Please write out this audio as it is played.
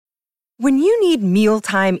When you need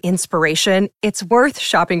mealtime inspiration, it's worth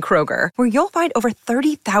shopping Kroger, where you'll find over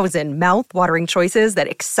 30,000 mouth-watering choices that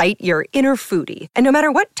excite your inner foodie. And no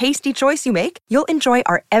matter what tasty choice you make, you'll enjoy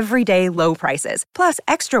our everyday low prices, plus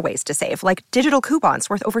extra ways to save, like digital coupons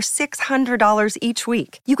worth over $600 each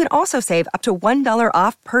week. You can also save up to $1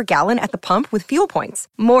 off per gallon at the pump with fuel points.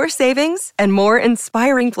 More savings and more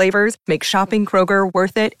inspiring flavors make shopping Kroger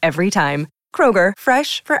worth it every time. Kroger,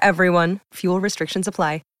 fresh for everyone. Fuel restrictions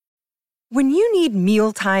apply. When you need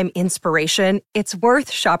mealtime inspiration, it's worth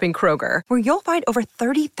shopping Kroger, where you'll find over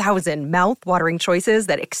 30,000 mouth-watering choices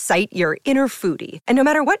that excite your inner foodie. And no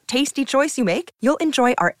matter what tasty choice you make, you'll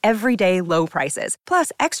enjoy our everyday low prices,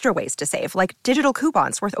 plus extra ways to save, like digital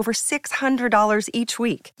coupons worth over $600 each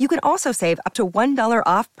week. You can also save up to $1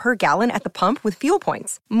 off per gallon at the pump with fuel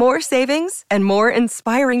points. More savings and more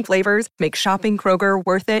inspiring flavors make shopping Kroger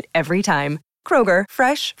worth it every time. Kroger,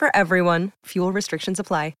 fresh for everyone. Fuel restrictions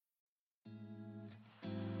apply.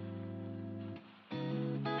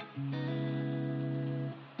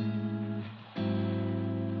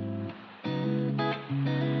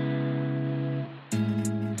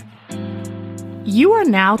 You are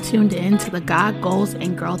now tuned in to the God Goals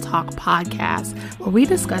and Girl Talk podcast, where we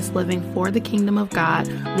discuss living for the kingdom of God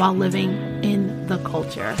while living in the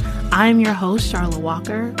culture. I'm your host, Charlotte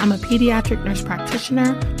Walker. I'm a pediatric nurse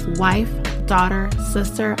practitioner, wife, daughter,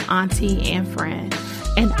 sister, auntie, and friend.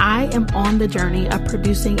 And I am on the journey of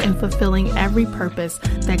producing and fulfilling every purpose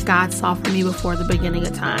that God saw for me before the beginning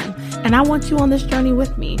of time. And I want you on this journey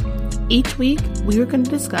with me. Each week, we are going to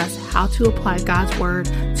discuss how to apply God's word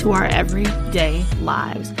to our everyday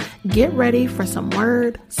lives. Get ready for some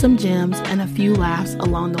word, some gems, and a few laughs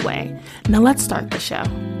along the way. Now let's start the show.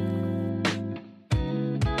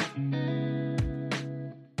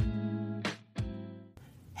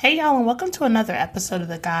 Hey y'all, and welcome to another episode of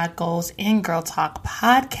the God Goals and Girl Talk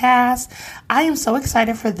podcast. I am so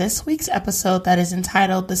excited for this week's episode that is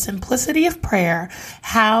entitled The Simplicity of Prayer,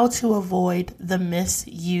 How to Avoid the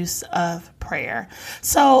Misuse of Prayer.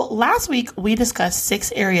 So last week we discussed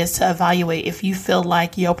 6 areas to evaluate if you feel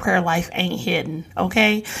like your prayer life ain't hidden,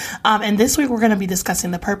 okay? And this week we're going to be discussing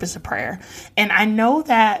the purpose of prayer. And I know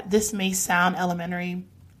that this may sound elementary,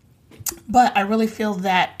 but I really feel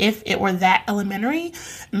that if it were that elementary,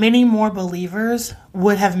 many more believers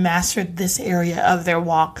would have mastered this area of their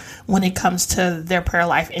walk when it comes to their prayer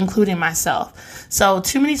life, including myself. So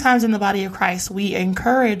too many times in the body of Christ, we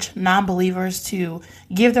encourage non-believers to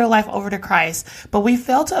give their life over to Christ, but we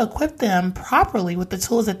fail to equip them properly with the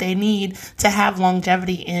tools that they need to have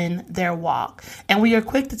longevity in their walk. And we are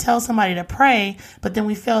quick to tell somebody to pray, but then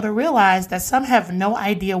we fail to realize that some have no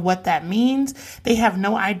idea what that means. They have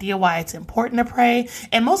no idea why it's important to pray.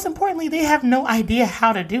 And most importantly, they have no idea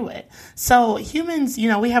how to do it. So humans,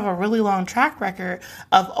 we have a really long track record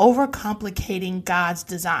of overcomplicating God's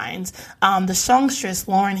designs. The songstress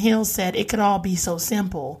Lauryn Hill said it could all be so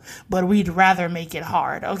simple, but we'd rather make it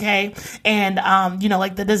hard. Okay. And,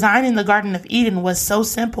 like the design in the Garden of Eden was so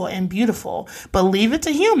simple and beautiful, but leave it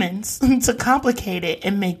to humans to complicate it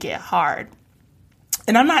and make it hard.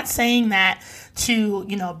 And I'm not saying that to,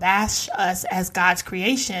 bash us as God's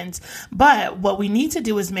creations, but what we need to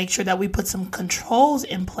do is make sure that we put some controls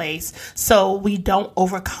in place so we don't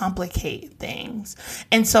overcomplicate things.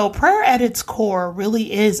 And so prayer at its core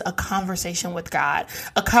really is a conversation with God.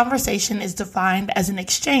 A conversation is defined as an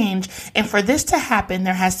exchange. And for this to happen,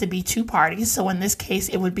 there has to be 2 parties. So in this case,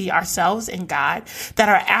 it would be ourselves and God that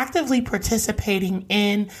are actively participating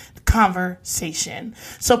in conversation.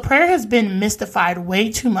 So prayer has been mystified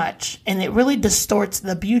way too much, and it really distorts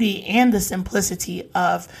the beauty and the simplicity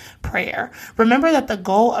of prayer. Remember that the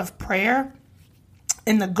goal of prayer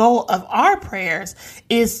and the goal of our prayers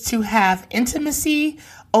is to have intimacy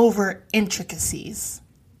over intricacies.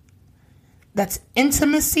 That's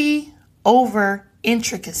intimacy over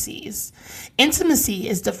intricacies. Intimacy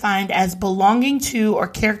is defined as belonging to or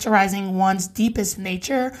characterizing one's deepest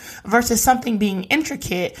nature versus something being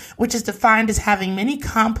intricate, which is defined as having many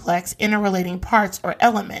complex interrelating parts or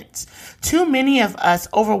elements. Too many of us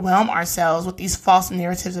overwhelm ourselves with these false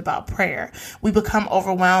narratives about prayer. We become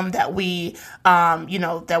overwhelmed that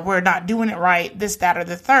that we're not doing it right, this, that, or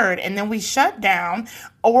the third, and then we shut down,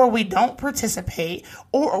 or we don't participate,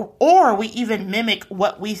 or we even mimic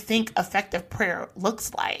what we think effective prayer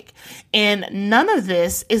looks like. And none of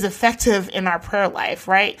this is effective in our prayer life,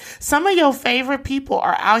 right? Some of your favorite people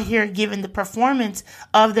are out here giving the performance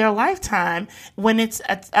of their lifetime when it's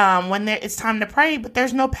time to pray, but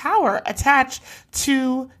there's no power attached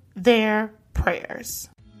to their prayers.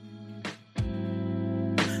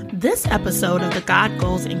 This episode of the God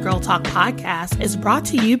Goals and Girl Talk podcast is brought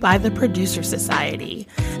to you by the Producer Society.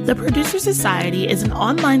 The Producer Society is an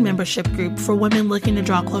online membership group for women looking to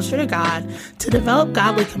draw closer to God, to develop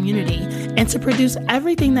godly community, and to produce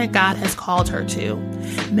everything that God has called her to.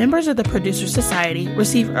 Members of the Producer Society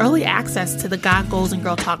receive early access to the God Goals and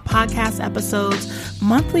Girl Talk podcast episodes,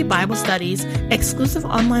 monthly Bible studies, exclusive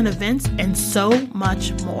online events, and so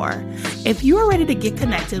much more. If you are ready to get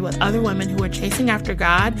connected with other women who are chasing after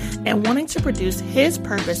God and wanting to produce His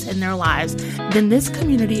purpose in their lives, then this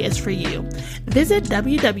community is for you. Visit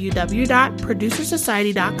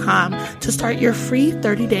www.producersociety.com to start your free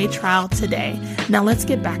 30-day trial today. Now let's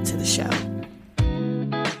get back to the show.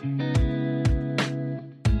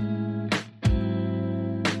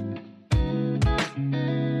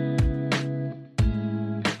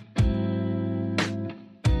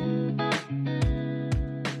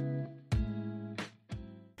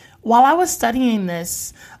 While I was studying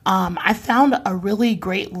this, I found a really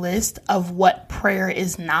great list of what prayer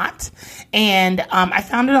is not. And I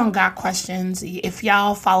found it on Got Questions. If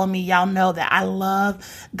y'all follow me, y'all know that I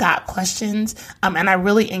love Got Questions. And I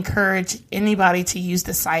really encourage anybody to use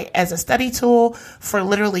the site as a study tool for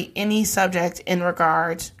literally any subject in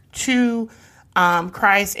regards to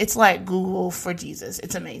Christ. It's like Google for Jesus.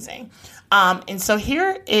 It's amazing. And so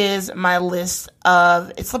here is my list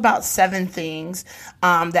of, it's about 7 things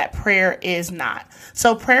that prayer is not.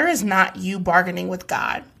 So prayer is not you bargaining with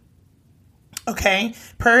God. Okay.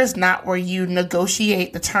 Prayer is not where you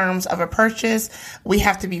negotiate the terms of a purchase. We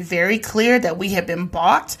have to be very clear that we have been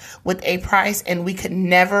bought with a price and we could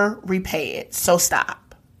never repay it. So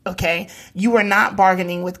stop. Okay. You are not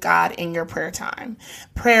bargaining with God in your prayer time.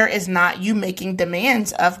 Prayer is not you making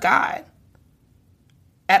demands of God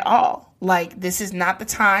at all. Like, this is not the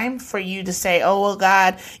time for you to say, oh, well,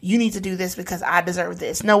 God, you need to do this because I deserve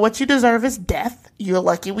this. No, what you deserve is death. You're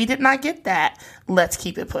lucky we did not get that. Let's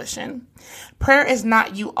keep it pushing. Prayer is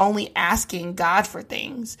not you only asking God for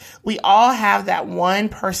things. We all have that one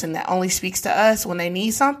person that only speaks to us when they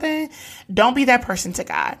need something. Don't be that person to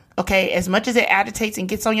God. Okay. As much as it agitates and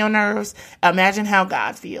gets on your nerves, imagine how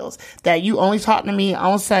God feels that you only talk to me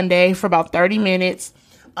on Sunday for about 30 minutes.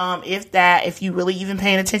 If you really even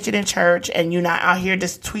paying attention in church and you're not out here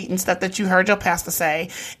just tweeting stuff that you heard your pastor say,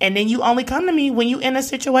 and then you only come to me when you in a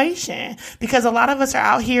situation, because a lot of us are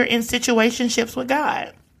out here in situationships with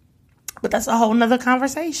God, but that's a whole nother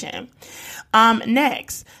conversation.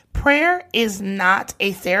 Next, prayer is not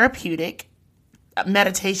a therapeutic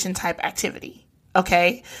meditation type activity.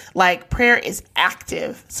 Okay, like prayer is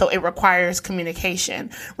active, so it requires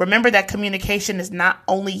communication. Remember that communication is not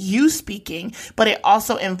only you speaking, but it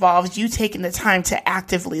also involves you taking the time to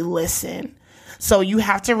actively listen. So you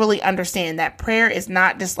have to really understand that prayer is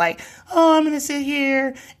not just like, oh, I'm going to sit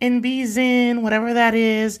here and be zen, whatever that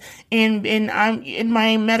is. And I'm in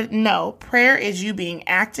my no, prayer is you being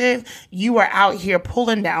active. You are out here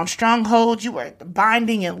pulling down strongholds. You are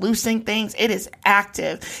binding and loosing things. It is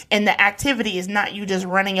active. And the activity is not you just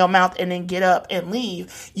running your mouth and then get up and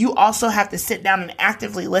leave. You also have to sit down and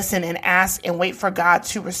actively listen and ask and wait for God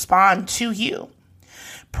to respond to you.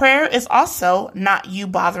 Prayer is also not you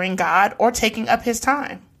bothering God or taking up His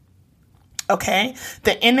time. Okay?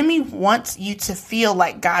 The enemy wants you to feel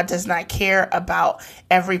like God does not care about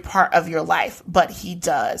every part of your life, but He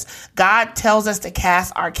does. God tells us to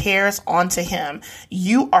cast our cares onto Him.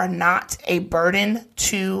 You are not a burden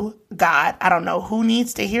to God. I don't know who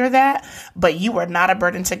needs to hear that, but you are not a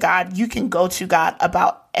burden to God. You can go to God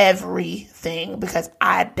about everything, because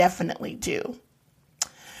I definitely do.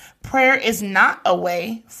 Prayer is not a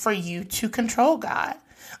way for you to control God.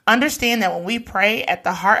 Understand that when we pray, at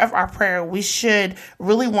the heart of our prayer, we should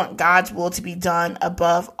really want God's will to be done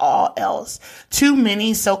above all else. Too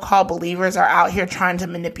many so-called believers are out here trying to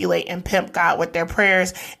manipulate and pimp God with their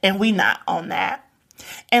prayers, and we not on that.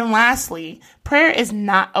 And lastly, prayer is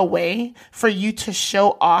not a way for you to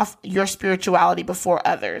show off your spirituality before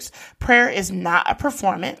others. Prayer is not a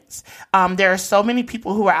performance. There are so many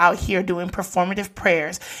people who are out here doing performative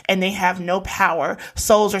prayers and they have no power.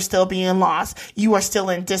 Souls are still being lost. You are still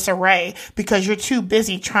in disarray because you're too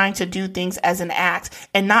busy trying to do things as an act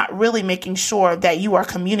and not really making sure that you are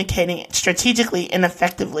communicating strategically and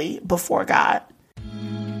effectively before God.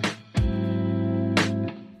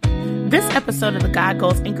 This episode of the God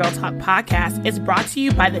Goals and Girl Talk podcast is brought to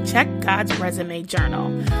you by the Check God's Resume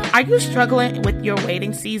Journal. Are you struggling with your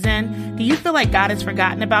waiting season? Do you feel like God has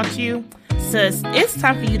forgotten about you? sis, it's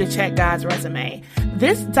time for you to check God's resume.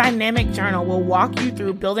 This dynamic journal will walk you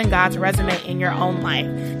through building God's resume in your own life.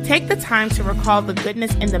 Take the time to recall the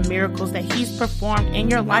goodness and the miracles that He's performed in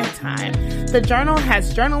your lifetime. The journal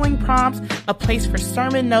has journaling prompts, a place for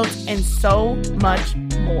sermon notes, and so much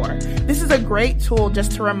more. This is a great tool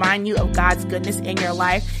just to remind you of God's goodness in your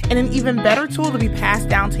life, and an even better tool to be passed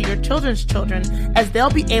down to your children's children as they'll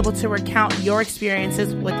be able to recount your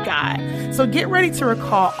experiences with God. So get ready to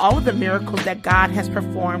recall all of the miracles that God has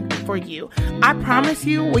performed for you. I promise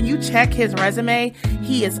you, when you check His resume,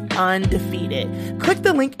 He is undefeated. Click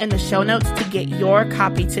the link in the show notes to get your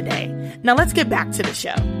copy today. Now let's get back to the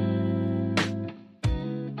show.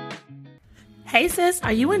 Hey sis,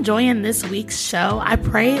 are you enjoying this week's show? I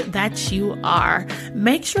pray that you are.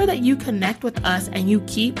 Make sure that you connect with us and you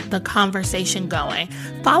keep the conversation going.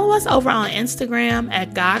 Follow us over on Instagram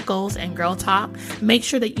at God Goals and Girl Talk. Make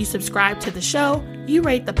sure that you subscribe to the show, you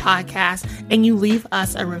rate the podcast, and you leave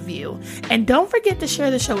us a review. And don't forget to share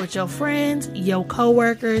the show with your friends, your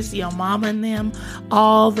coworkers, your mama and them,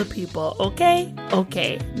 all the people, okay?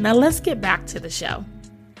 Okay, now let's get back to the show.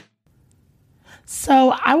 So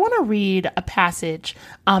I want to read a passage.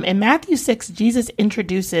 In Matthew 6, Jesus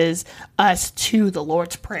introduces us to the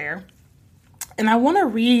Lord's Prayer. And I want to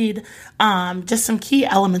read just some key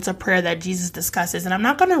elements of prayer that Jesus discusses. And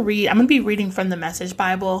I'm going to be reading from the Message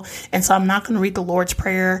Bible. And so I'm not going to read the Lord's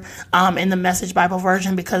Prayer in the Message Bible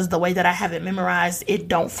version, because the way that I have it memorized, it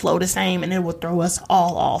don't flow the same and it will throw us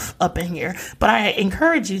all off up in here. But I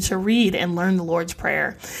encourage you to read and learn the Lord's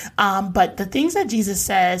Prayer. But the things that Jesus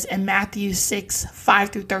says in Matthew 6, 5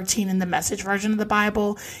 through 13 in the Message version of the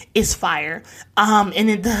Bible is fire. And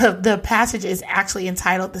the passage is actually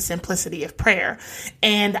entitled The Simplicity of Prayer.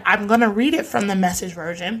 And I'm going to read it from the Message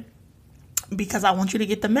version because I want you to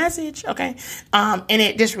get the message, okay? And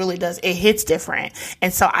it just really does. It hits different.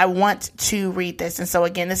 And so I want to read this. And so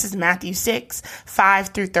again, this is Matthew 6, 5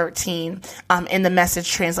 through 13 in the Message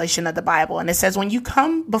translation of the Bible. And it says, when you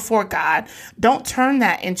come before God, don't turn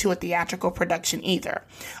that into a theatrical production either.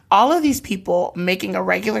 All of these people making a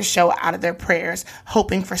regular show out of their prayers,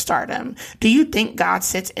 hoping for stardom. Do you think God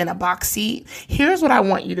sits in a box seat? Here's what I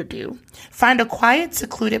want you to do. Find a quiet,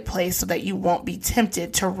 secluded place so that you won't be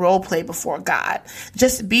tempted to role play before God.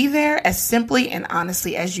 Just be there as simply and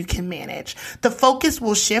honestly as you can manage. The focus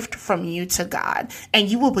will shift from you to God, and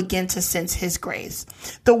you will begin to sense His grace.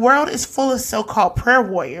 The world is full of so-called prayer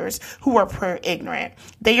warriors who are prayer ignorant.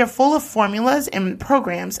 They are full of formulas and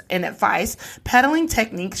programs and advice, peddling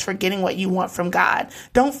techniques for getting what you want from God.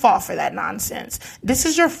 Don't fall for that nonsense. This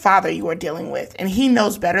is your Father you are dealing with, and He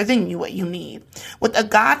knows better than you what you need. With a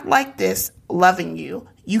God like this loving you,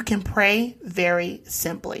 you can pray very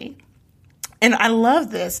simply. And I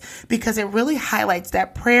love this because it really highlights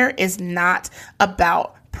that prayer is not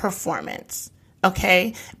about performance.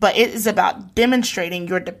 Okay, but it is about demonstrating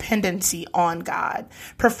your dependency on God.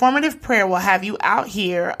 Performative prayer will have you out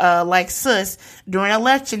here like sis during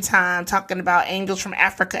election time talking about angels from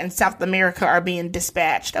Africa and South America are being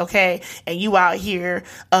dispatched, okay? And you out here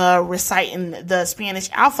reciting the Spanish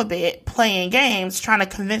alphabet, playing games, trying to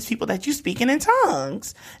convince people that you speaking in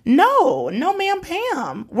tongues. No, ma'am,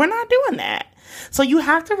 Pam. We're not doing that. So you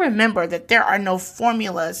have to remember that there are no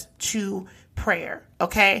formulas to prayer.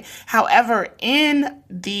 Okay. However, in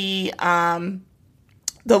the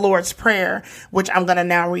Lord's Prayer, which I'm going to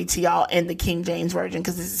now read to y'all in the King James Version,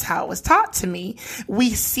 because this is how it was taught to me,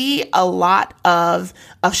 we see a lot of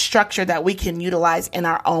structure that we can utilize in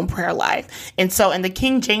our own prayer life. And so in the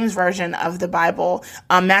King James Version of the Bible,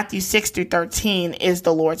 Matthew 6 through 13 is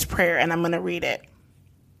the Lord's Prayer, and I'm going to read it.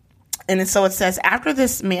 And so it says, after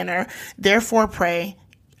this manner, therefore pray,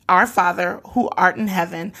 Our Father, who art in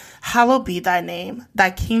heaven, hallowed be thy name. Thy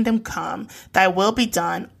kingdom come, thy will be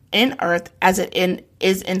done in earth as it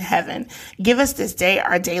is in heaven. Give us this day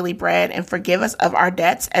our daily bread, and forgive us of our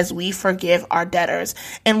debts as we forgive our debtors.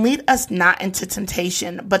 And lead us not into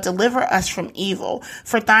temptation, but deliver us from evil.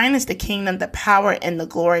 For thine is the kingdom, the power, and the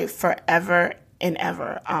glory forever and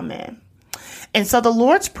ever. Amen. And so the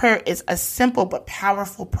Lord's Prayer is a simple but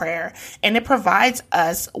powerful prayer, and it provides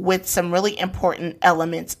us with some really important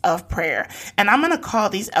elements of prayer. And I'm going to call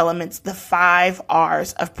these elements the 5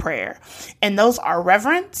 R's of prayer. And those are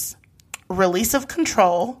reverence, release of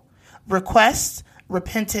control, request,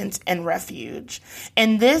 repentance, and refuge.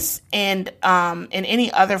 And this and in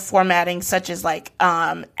any other formatting such as like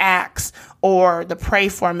Acts or the Pray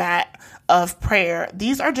format of prayer,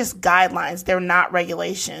 these are just guidelines. They're not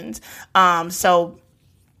regulations. So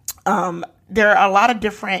there are a lot of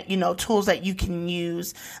different, tools that you can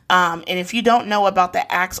use. And if you don't know about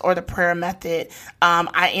the ACTS or the prayer method,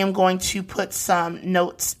 I am going to put some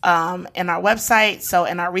notes in our website, so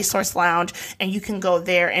in our resource lounge, and you can go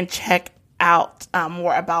there and check out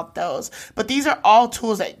more about those. But these are all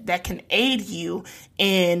tools that can aid you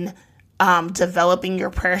in developing your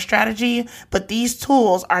prayer strategy. But these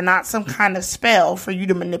tools are not some kind of spell for you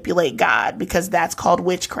to manipulate God, because that's called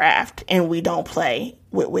witchcraft, and we don't play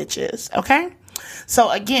with witches. Okay.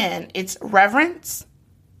 So again, it's reverence,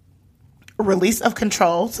 release of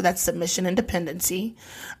control. So that's submission and dependency,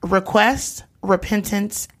 request,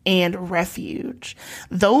 repentance, and refuge.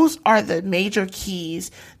 Those are the major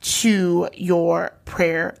keys to your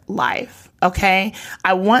prayer life. Okay.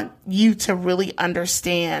 I want you to really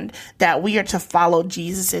understand that we are to follow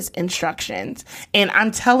Jesus's instructions. And I'm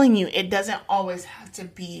telling you, it doesn't always have to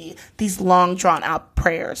be these long drawn out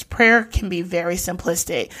prayers. Prayer can be very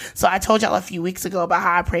simplistic. So I told y'all a few weeks ago about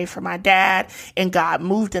how I prayed for my dad and God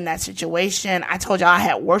moved in that situation. I told y'all I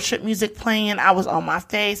had worship music playing. I was on my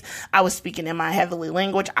face. I was speaking in my heavenly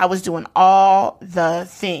language. I was doing all the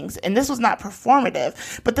things. And this was not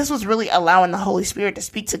performative, but this was really allowing the Holy Spirit to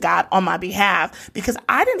speak to God on my behalf, because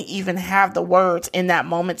I didn't even have the words in that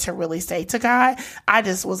moment to really say to God. I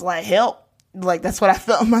just was like, help. Like, that's what I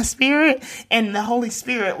felt in my spirit. And the Holy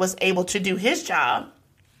Spirit was able to do his job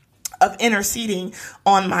of interceding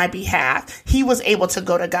on my behalf. He was able to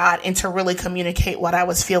go to God and to really communicate what I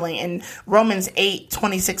was feeling. And Romans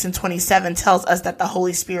 8:26 and 27 tells us that the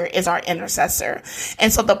Holy Spirit is our intercessor.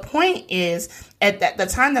 And so the point is, at the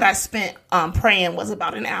time that I spent praying was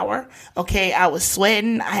about an hour. Okay. I was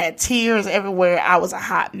sweating. I had tears everywhere. I was a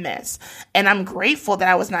hot mess. And I'm grateful that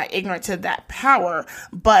I was not ignorant to that power.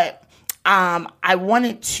 But I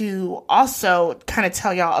wanted to also kind of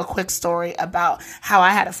tell y'all a quick story about how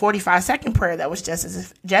I had a 45-second prayer that was just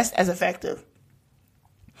as effective.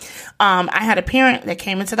 I had a parent that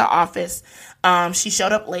came into the office. She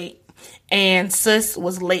showed up late, and sis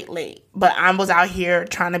was late, but I was out here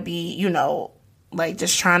trying to be, like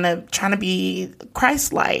just trying to be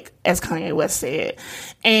Christ-like, as Kanye West said.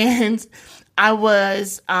 And I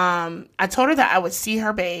told her that I would see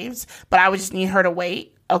her babes, but I would just need her to wait.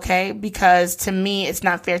 Okay, because to me, it's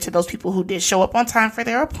not fair to those people who did show up on time for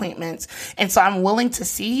their appointments. And so I'm willing to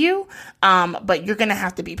see you, but you're going to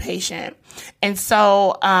have to be patient. And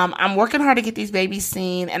so I'm working hard to get these babies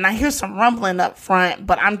seen, and I hear some rumbling up front,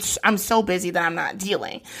 but I'm so busy that I'm not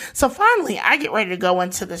dealing. So finally, I get ready to go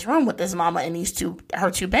into this room with this mama and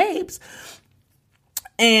her two babes.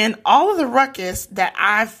 And all of the ruckus that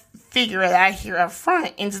I hear up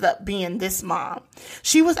front ended up being this mom.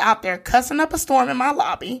 She was out there cussing up a storm in my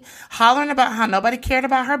lobby, hollering about how nobody cared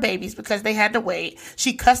about her babies because they had to wait.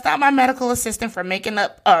 She cussed out my medical assistant for messing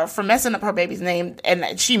up her baby's name,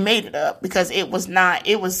 and she made it up because it was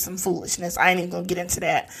some foolishness. I ain't even gonna get into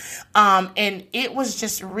that. And it was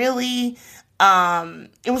just really,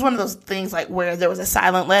 it was one of those things like where there was a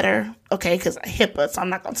silent letter, okay, because HIPAA, so I'm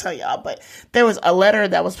not going to tell y'all, but there was a letter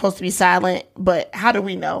that was supposed to be silent, but how do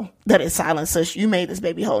we know that it's silent? So you made this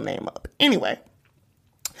baby whole name up. Anyway,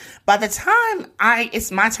 by the time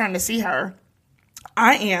it's my turn to see her,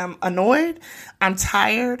 I am annoyed, I'm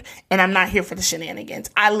tired, and I'm not here for the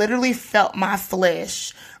shenanigans. I literally felt my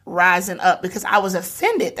flesh rising up because I was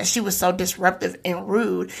offended that she was so disruptive and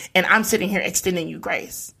rude, and I'm sitting here extending you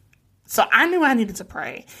grace. So I knew I needed to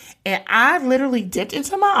pray. And I literally dipped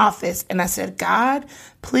into my office and I said, God,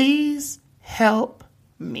 please help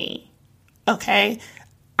me. Okay?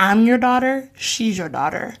 I'm your daughter. She's your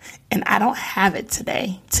daughter. And I don't have it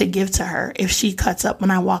today to give to her if she cuts up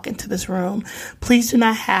when I walk into this room. Please do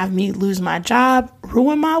not have me lose my job,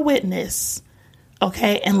 ruin my witness.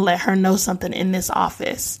 Okay? And let her know something in this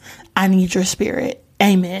office. I need your spirit.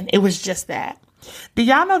 Amen. It was just that. Do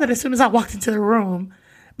y'all know that as soon as I walked into the room,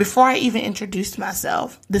 before I even introduced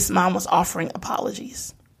myself, this mom was offering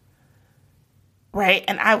apologies, right?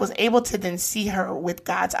 And I was able to then see her with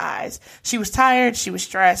God's eyes. She was tired. She was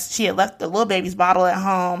stressed. She had left the little baby's bottle at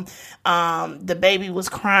home. The baby was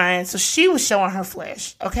crying. So she was showing her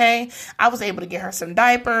flesh, okay? I was able to get her some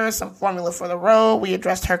diapers, some formula for the road. We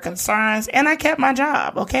addressed her concerns, and I kept my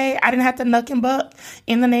job, okay? I didn't have to nuck and buck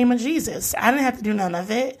in the name of Jesus. I didn't have to do none of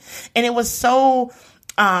it. And it was so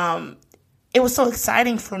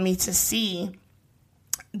exciting for me to see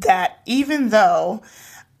that even though,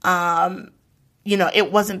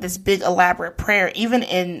 it wasn't this big elaborate prayer, even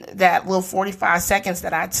in that little 45 seconds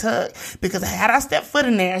that I took, because had I stepped foot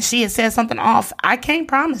in there and she had said something off, I can't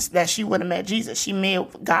promise that she would have met Jesus. She may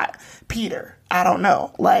have got Peter. I don't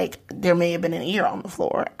know. Like, there may have been an ear on the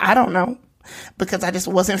floor. I don't know. because I just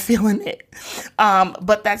wasn't feeling it.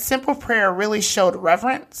 But that simple prayer really showed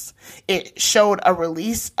reverence. It showed a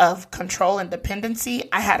release of control and dependency.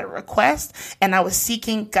 I had a request and I was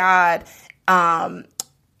seeking God, as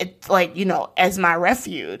my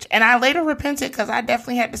refuge. And I later repented because I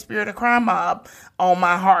definitely had the spirit of crime mob on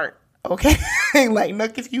my heart. Okay. Like,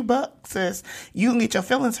 look, if you buck, sis, you can get your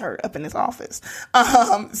feelings hurt up in this office.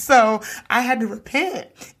 So I had to repent,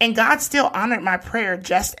 and God still honored my prayer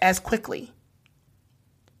just as quickly.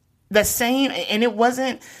 The same, and it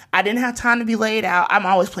wasn't, I didn't have time to be laid out. I'm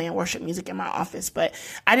always playing worship music in my office, but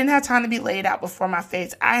I didn't have time to be laid out before my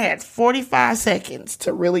face. I had 45 seconds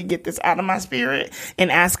to really get this out of my spirit and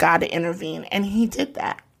ask God to intervene, and he did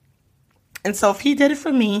that. And so if he did it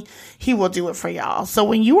for me, he will do it for y'all. So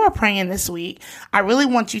when you are praying this week, I really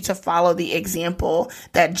want you to follow the example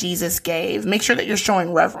that Jesus gave. Make sure that you're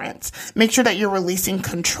showing reverence. Make sure that you're releasing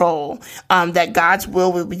control, that God's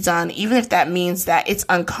will be done, even if that means that it's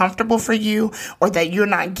uncomfortable for you or that you're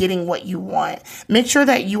not getting what you want. Make sure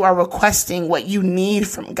that you are requesting what you need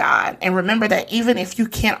from God. And remember that even if you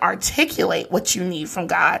can't articulate what you need from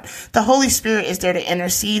God, the Holy Spirit is there to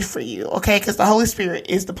intercede for you, okay? Because the Holy Spirit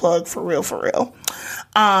is the plug for real.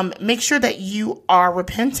 Make sure that you are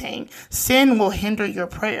repenting. Sin will hinder your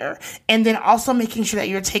prayer. And then also making sure that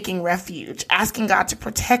you're taking refuge, asking God to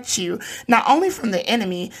protect you, not only from the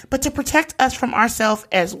enemy, but to protect us from ourselves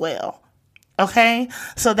as well. Okay,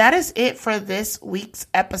 so that is it for this week's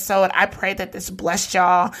episode. I pray that this blessed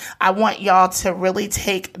y'all. I want y'all to really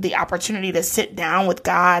take the opportunity to sit down with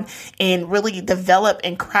God and really develop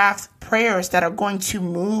and craft prayers that are going to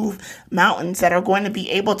move mountains, that are going to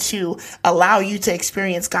be able to allow you to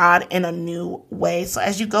experience God in a new way. So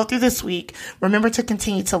as you go through this week, remember to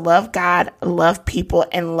continue to love God, love people,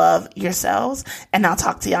 and love yourselves. And I'll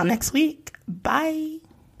talk to y'all next week. Bye.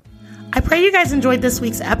 I pray you guys enjoyed this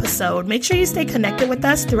week's episode. Make sure you stay connected with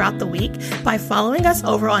us throughout the week by following us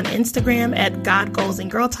over on Instagram at God Goals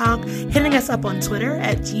and Girl Talk, hitting us up on Twitter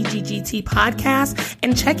at GGGT Podcast,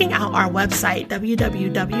 and checking out our website,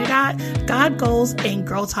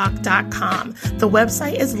 www.godgoalsandgirltalk.com. The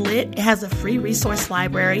website is lit. It has a free resource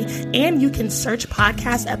library, and you can search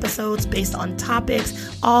podcast episodes based on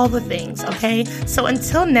topics, all the things, okay? So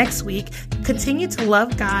until next week, continue to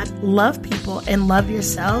love God, love people, and love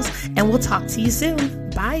yourselves. And we'll talk to you soon.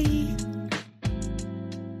 Bye.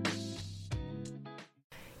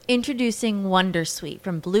 Introducing Wondersuite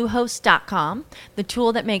from Bluehost.com, the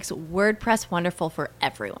tool that makes WordPress wonderful for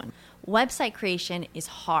everyone. Website creation is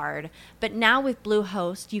hard, but now with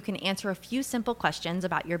Bluehost, you can answer a few simple questions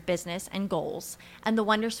about your business and goals, and the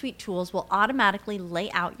Wondersuite tools will automatically lay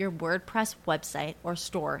out your WordPress website or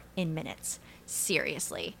store in minutes.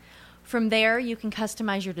 Seriously. From there, you can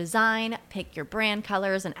customize your design, pick your brand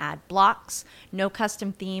colors, and add blocks. No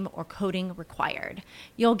custom theme or coding required.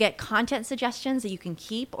 You'll get content suggestions that you can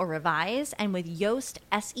keep or revise, and with Yoast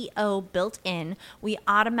SEO built in, we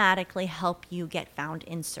automatically help you get found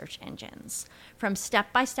in search engines. From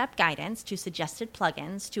step-by-step guidance to suggested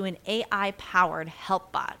plugins to an AI-powered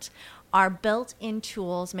help bot, our built-in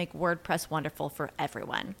tools make WordPress wonderful for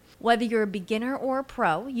everyone. Whether you're a beginner or a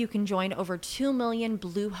pro, you can join over 2 million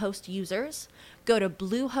Bluehost users. Go to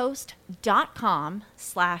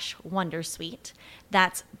bluehost.com/wondersuite.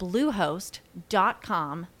 That's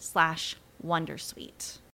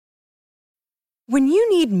bluehost.com/wondersuite. When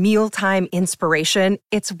you need mealtime inspiration,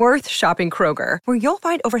 it's worth shopping Kroger, where you'll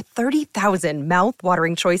find over 30,000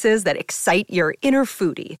 mouth-watering choices that excite your inner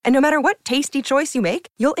foodie. And no matter what tasty choice you make,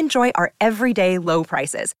 you'll enjoy our everyday low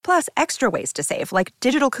prices, plus extra ways to save, like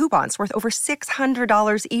digital coupons worth over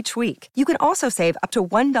 $600 each week. You can also save up to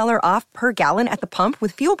 $1 off per gallon at the pump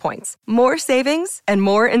with fuel points. More savings and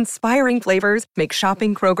more inspiring flavors make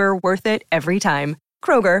shopping Kroger worth it every time.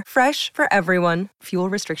 Kroger, fresh for everyone. Fuel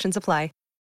restrictions apply.